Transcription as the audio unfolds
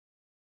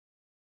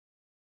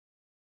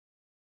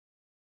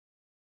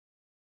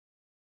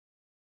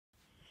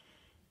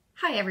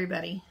Hi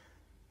everybody.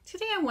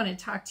 Today I want to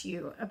talk to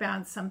you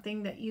about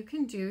something that you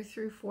can do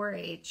through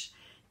 4-H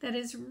that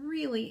is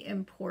really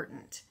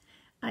important.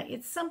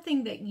 It's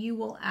something that you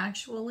will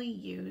actually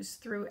use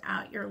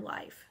throughout your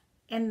life,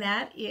 and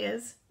that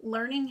is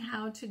learning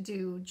how to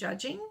do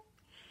judging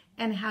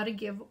and how to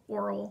give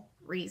oral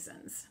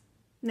reasons.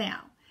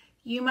 Now,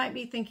 you might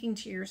be thinking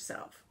to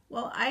yourself,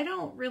 well, I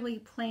don't really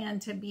plan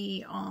to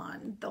be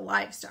on the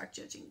livestock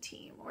judging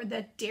team or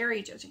the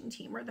dairy judging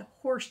team or the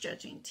horse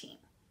judging team.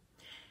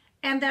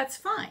 And that's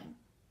fine,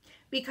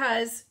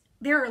 because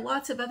there are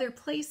lots of other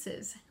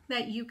places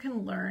that you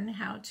can learn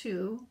how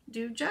to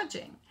do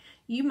judging.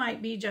 You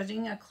might be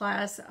judging a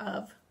class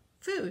of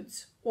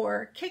foods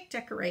or cake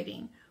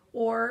decorating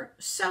or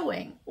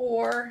sewing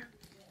or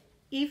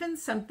even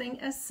something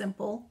as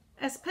simple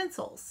as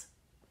pencils.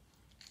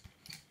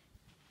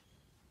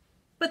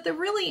 But the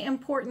really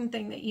important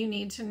thing that you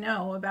need to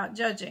know about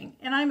judging,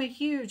 and I'm a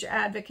huge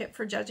advocate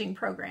for judging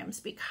programs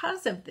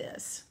because of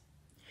this,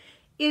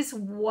 is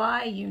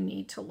why you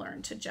need to learn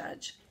to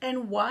judge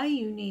and why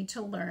you need to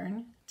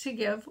learn to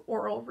give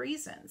oral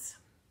reasons.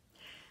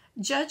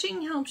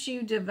 Judging helps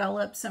you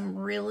develop some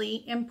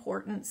really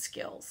important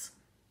skills.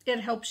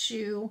 It helps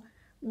you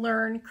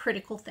learn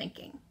critical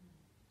thinking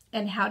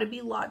and how to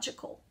be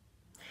logical.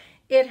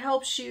 It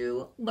helps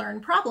you learn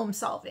problem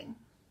solving.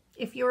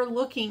 If you're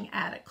looking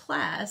at a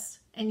class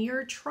and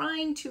you're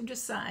trying to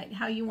decide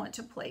how you want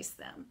to place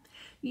them,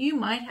 you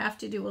might have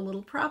to do a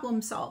little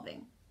problem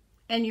solving.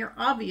 And you're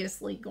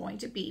obviously going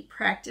to be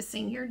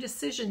practicing your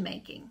decision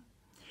making.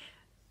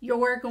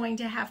 You're going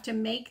to have to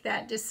make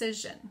that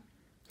decision.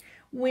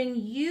 When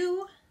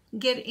you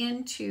get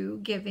into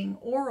giving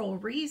oral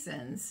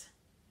reasons,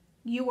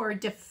 you are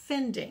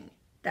defending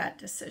that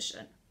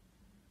decision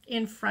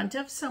in front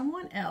of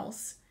someone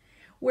else,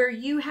 where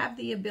you have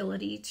the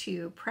ability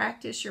to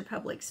practice your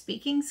public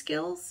speaking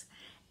skills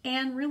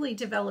and really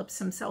develop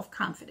some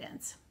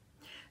self-confidence.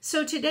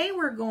 So today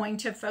we're going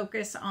to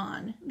focus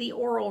on the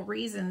oral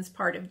reasons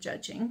part of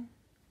judging,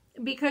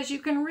 because you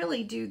can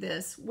really do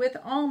this with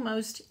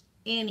almost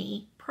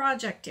any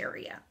project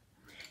area.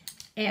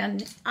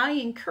 And I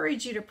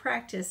encourage you to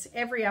practice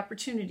every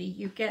opportunity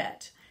you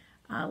get.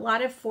 A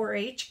lot of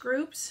 4-H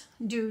groups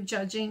do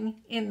judging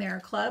in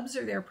their clubs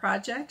or their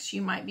projects.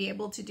 You might be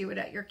able to do it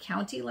at your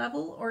county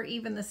level or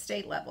even the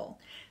state level.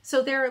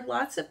 So there are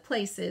lots of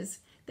places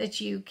that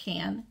you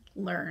can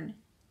learn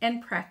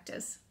and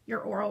practice your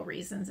oral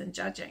reasons in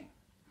judging.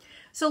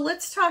 So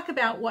let's talk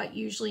about what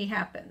usually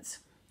happens.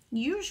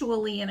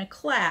 Usually in a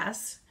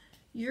class,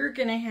 you're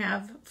going to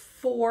have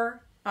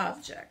 4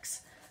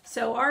 objects.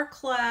 So our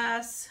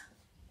class,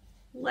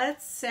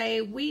 let's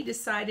say we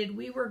decided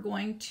we were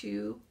going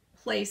to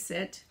place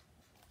it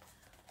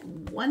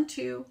 1,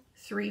 2,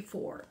 3,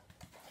 4.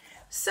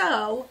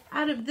 So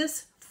out of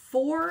this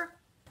 4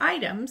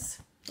 items,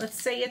 let's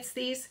say it's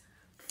these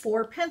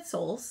 4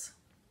 pencils,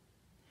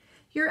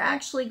 you're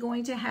actually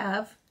going to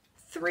have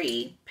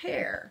 3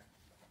 pair.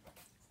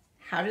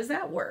 How does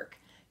that work?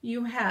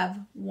 You have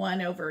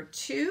 1 over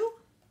 2,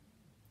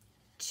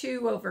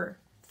 2 over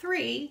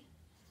 3,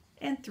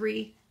 and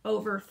 3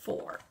 over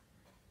 4.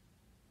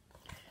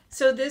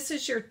 So this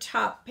is your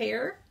top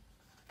pair,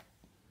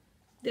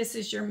 this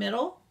is your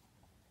middle,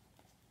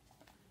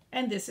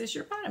 and this is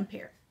your bottom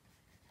pair.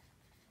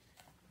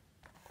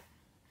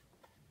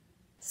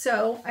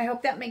 So I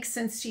hope that makes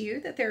sense to you,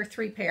 that there are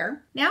 3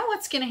 pair. Now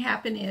what's going to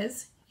happen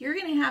is you're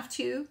going to have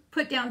to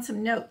put down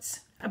some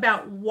notes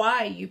about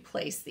why you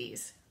place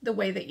these the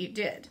way that you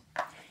did.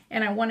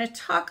 And I want to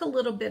talk a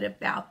little bit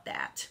about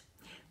that.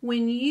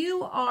 When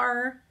you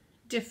are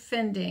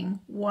defending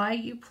why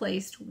you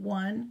placed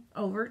 1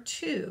 over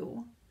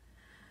 2,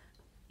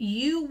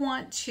 you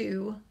want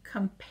to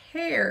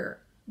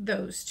compare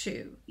those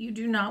 2. You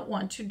do not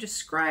want to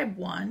describe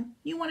 1.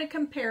 You want to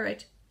compare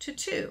it to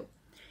 2.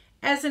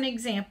 As an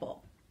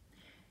example,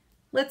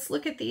 let's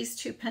look at these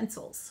 2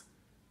 pencils.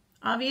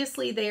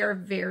 Obviously, they are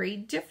very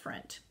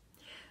different.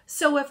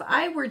 So if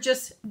I were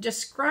just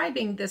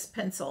describing this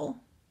pencil,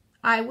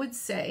 I would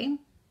say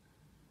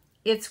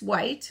it's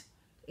white,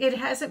 it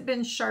hasn't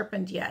been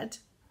sharpened yet,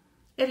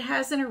 it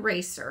has an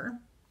eraser,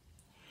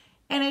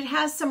 and it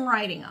has some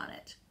writing on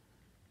it.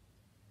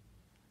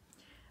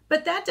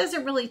 But that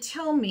doesn't really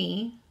tell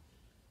me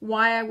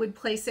why I would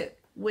place it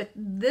with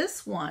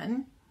this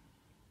one.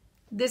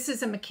 This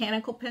is a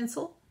mechanical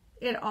pencil.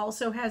 It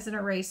also has an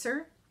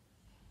eraser.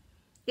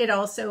 It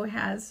also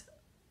has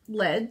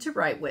lead to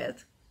write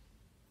with,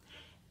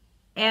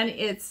 and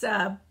it's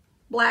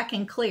black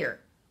and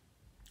clear.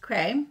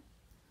 Okay,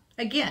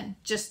 again,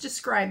 just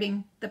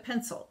describing the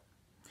pencil.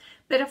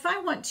 But if I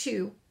want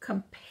to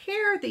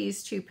compare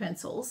these 2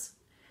 pencils,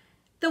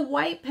 the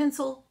white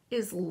pencil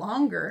is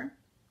longer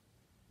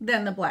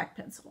than the black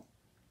pencil.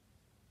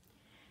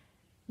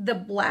 The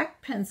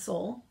black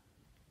pencil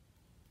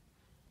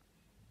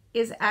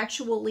is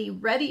actually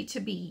ready to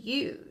be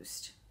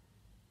used.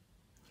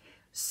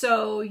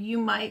 So you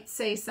might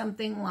say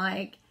something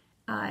like,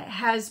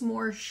 has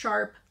more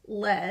sharp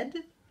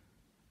lead.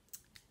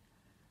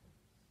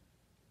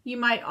 You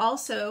might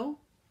also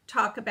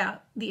talk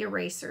about the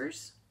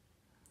erasers.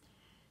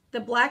 The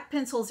black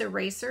pencil's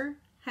eraser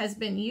has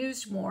been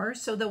used more,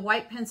 so the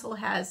white pencil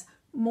has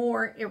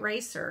more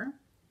eraser.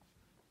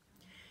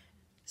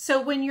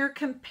 So when you're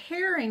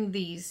comparing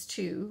these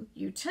two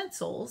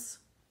utensils,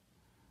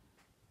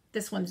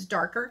 this one's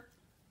darker,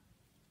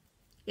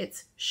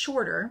 it's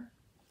shorter,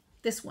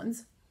 this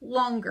one's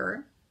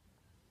longer.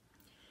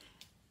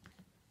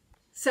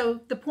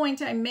 So the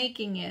point I'm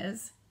making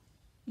is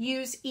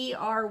use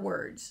ER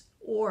words,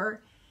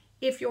 or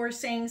if you're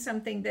saying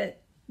something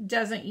that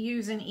doesn't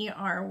use an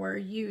ER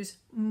word, use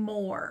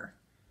more.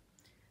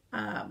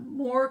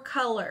 More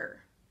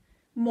color,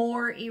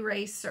 more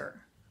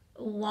eraser,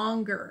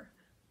 longer,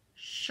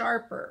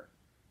 sharper.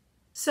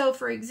 So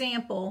for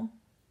example,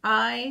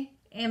 I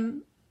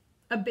am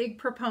a big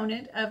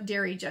proponent of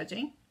dairy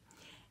judging.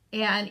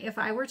 And if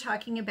I were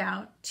talking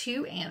about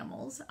two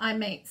animals, I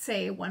might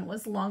say one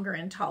was longer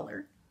and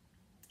taller,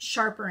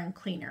 sharper and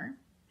cleaner,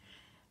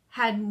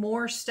 had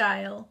more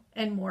style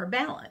and more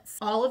balance.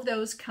 All of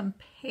those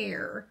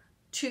compare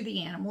to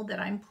the animal that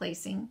I'm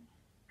placing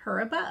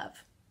her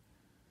above.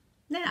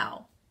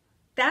 Now,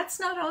 that's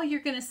not all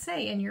you're going to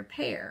say in your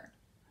pair.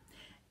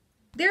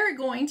 There are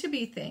going to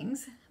be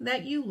things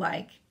that you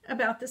like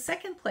about the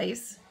second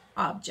place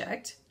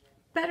object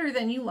better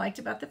than you liked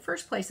about the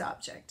first place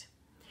object.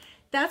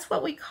 That's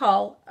what we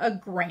call a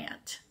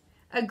grant.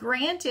 A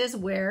grant is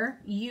where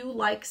you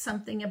like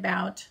something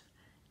about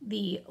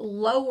the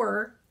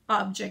lower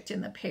object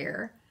in the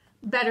pair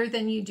better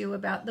than you do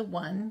about the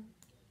one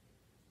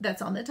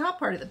that's on the top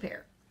part of the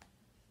pair.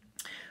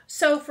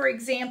 So for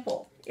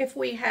example, if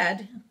we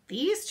had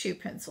these two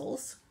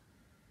pencils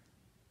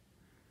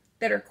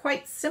that are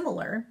quite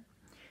similar,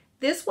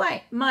 this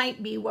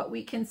might be what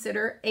we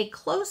consider a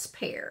close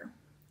pair.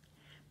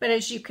 But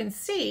as you can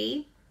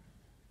see,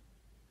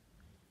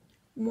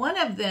 one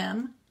of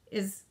them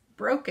is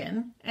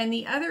broken and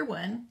the other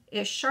one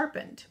is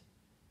sharpened.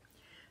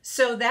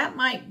 So that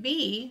might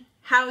be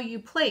how you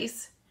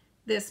place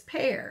this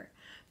pair.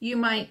 You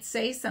might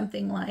say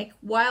something like,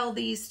 while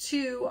these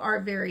two are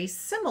very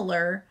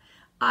similar,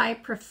 I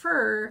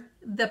prefer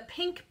the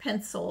pink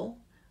pencil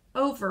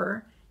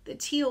over the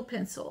teal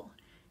pencil.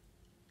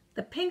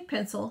 The pink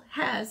pencil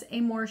has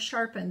a more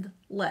sharpened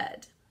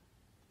lead.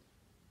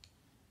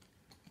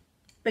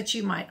 But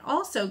you might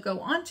also go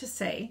on to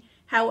say,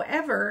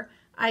 however,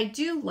 I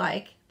do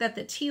like that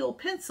the teal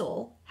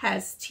pencil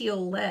has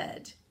teal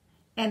lead,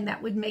 and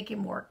that would make a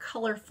more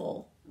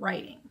colorful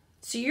writing.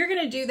 So you're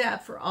going to do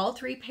that for all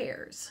three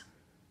pairs.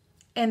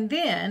 And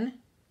then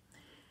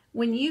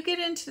when you get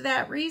into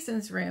that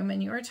reasons room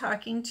and you're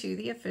talking to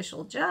the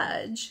official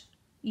judge,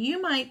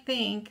 you might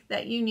think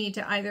that you need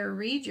to either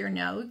read your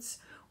notes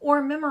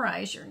or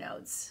memorize your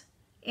notes.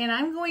 And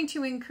I'm going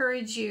to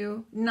encourage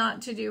you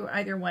not to do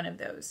either one of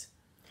those.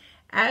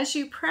 As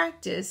you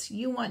practice,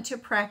 you want to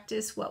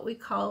practice what we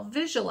call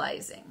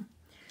visualizing.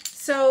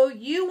 So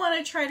you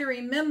want to try to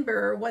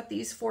remember what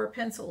these four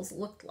pencils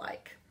looked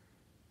like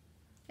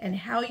and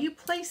how you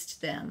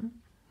placed them.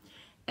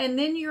 And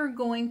then you're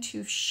going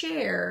to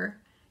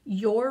share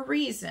your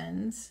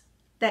reasons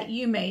that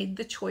you made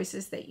the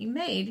choices that you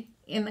made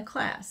in the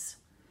class.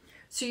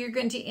 So you're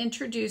going to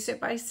introduce it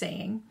by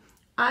saying,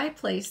 I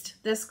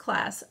placed this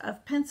class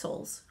of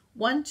pencils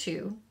 1,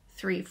 2,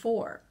 3,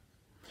 4.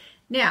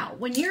 Now,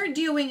 when you're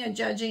doing a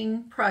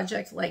judging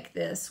project like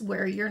this,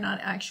 where you're not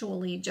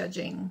actually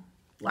judging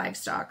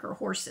livestock or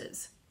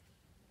horses,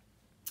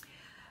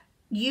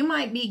 you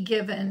might be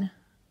given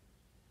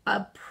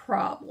a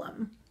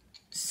problem.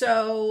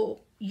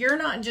 So you're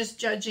not just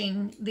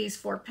judging these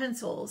four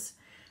pencils,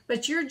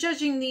 but you're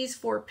judging these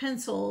four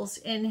pencils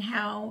in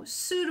how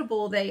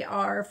suitable they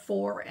are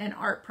for an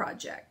art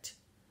project,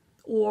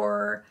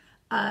 or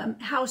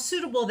how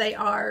suitable they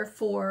are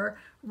for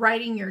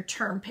writing your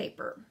term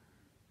paper.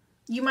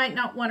 You might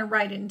not want to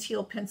write in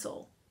teal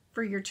pencil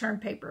for your term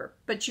paper,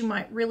 but you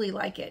might really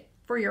like it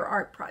for your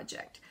art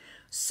project.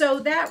 So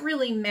that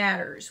really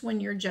matters when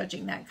you're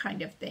judging that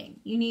kind of thing.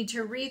 You need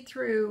to read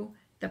through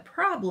the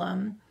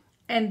problem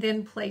and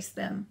then place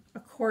them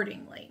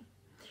accordingly.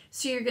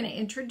 So you're going to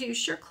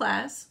introduce your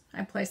class.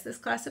 I place this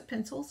class of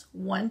pencils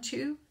 1,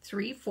 2,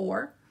 3,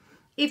 4.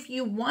 If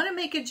you want to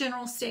make a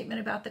general statement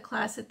about the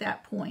class at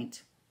that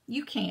point,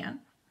 you can.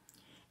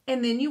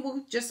 And then you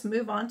will just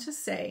move on to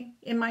say,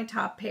 in my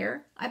top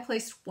pair, I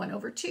placed 1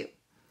 over 2.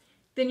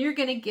 Then you're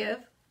going to give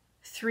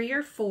 3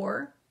 or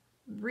 4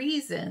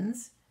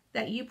 reasons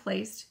that you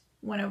placed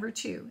 1 over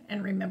 2,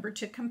 and remember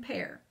to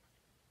compare.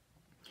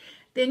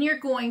 Then you're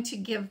going to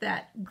give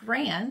that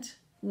grant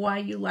why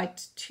you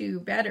liked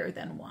 2 better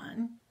than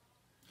 1.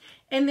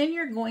 And then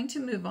you're going to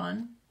move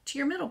on to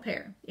your middle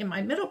pair. In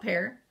my middle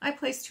pair, I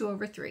placed 2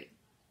 over 3.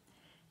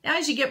 Now,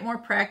 as you get more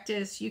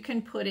practice, you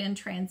can put in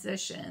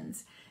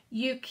transitions.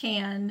 You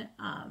can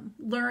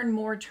learn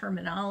more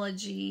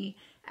terminology.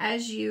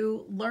 As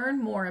you learn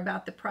more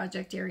about the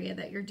project area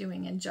that you're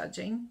doing in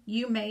judging,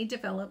 you may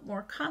develop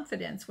more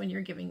confidence when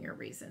you're giving your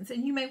reasons,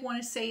 and you may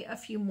want to say a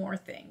few more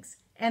things,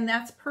 and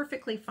that's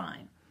perfectly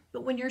fine.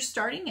 But when you're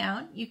starting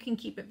out, you can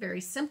keep it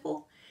very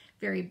simple,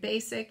 very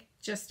basic,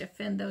 just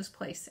defend those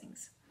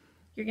placings.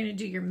 You're going to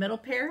do your middle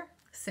pair,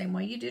 same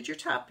way you did your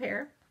top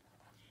pair.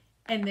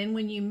 And then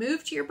when you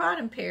move to your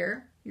bottom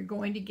pair, you're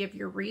going to give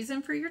your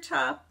reason for your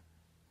top.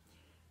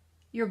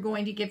 You're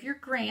going to give your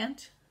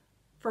grant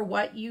for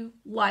what you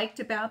liked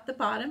about the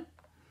bottom,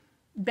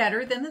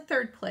 better than the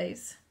third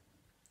place.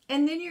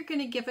 And then you're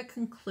going to give a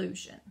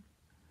conclusion.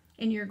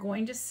 And you're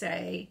going to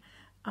say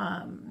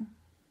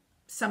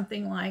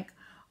something like,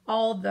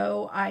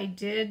 although I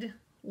did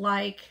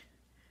like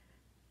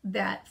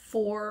that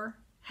 4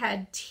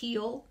 had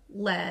teal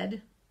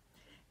lead,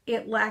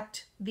 it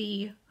lacked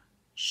the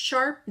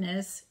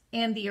sharpness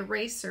and the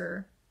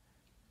eraser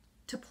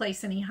to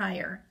place any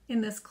higher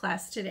in this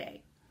class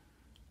today.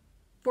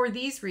 For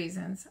these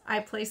reasons, I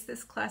place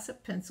this class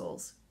of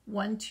pencils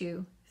 1,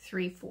 2,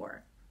 3,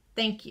 4.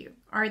 Thank you.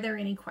 Are there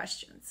any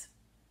questions?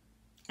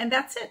 And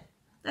that's it.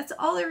 That's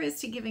all there is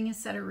to giving a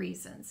set of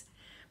reasons.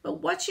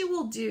 But what you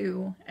will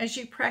do as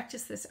you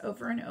practice this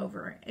over and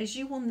over is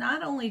you will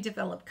not only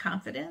develop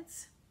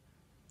confidence,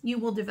 you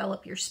will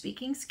develop your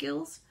speaking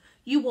skills,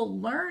 you will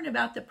learn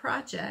about the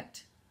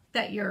project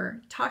that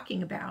you're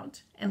talking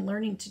about and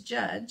learning to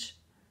judge,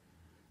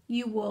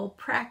 you will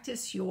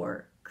practice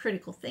your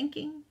critical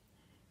thinking,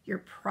 your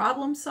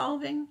problem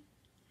solving,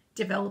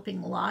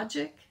 developing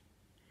logic,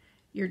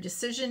 your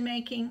decision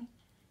making,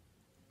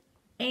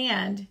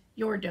 and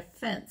your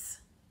defense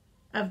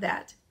of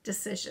that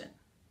decision.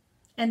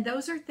 And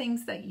those are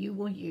things that you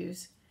will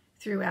use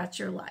throughout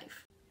your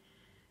life.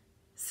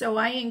 So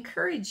I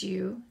encourage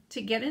you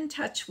to get in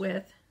touch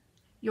with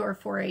your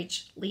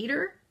 4-H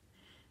leader,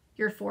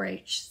 your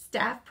 4-H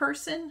staff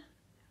person,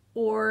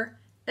 or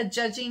a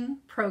judging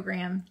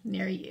program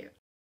near you.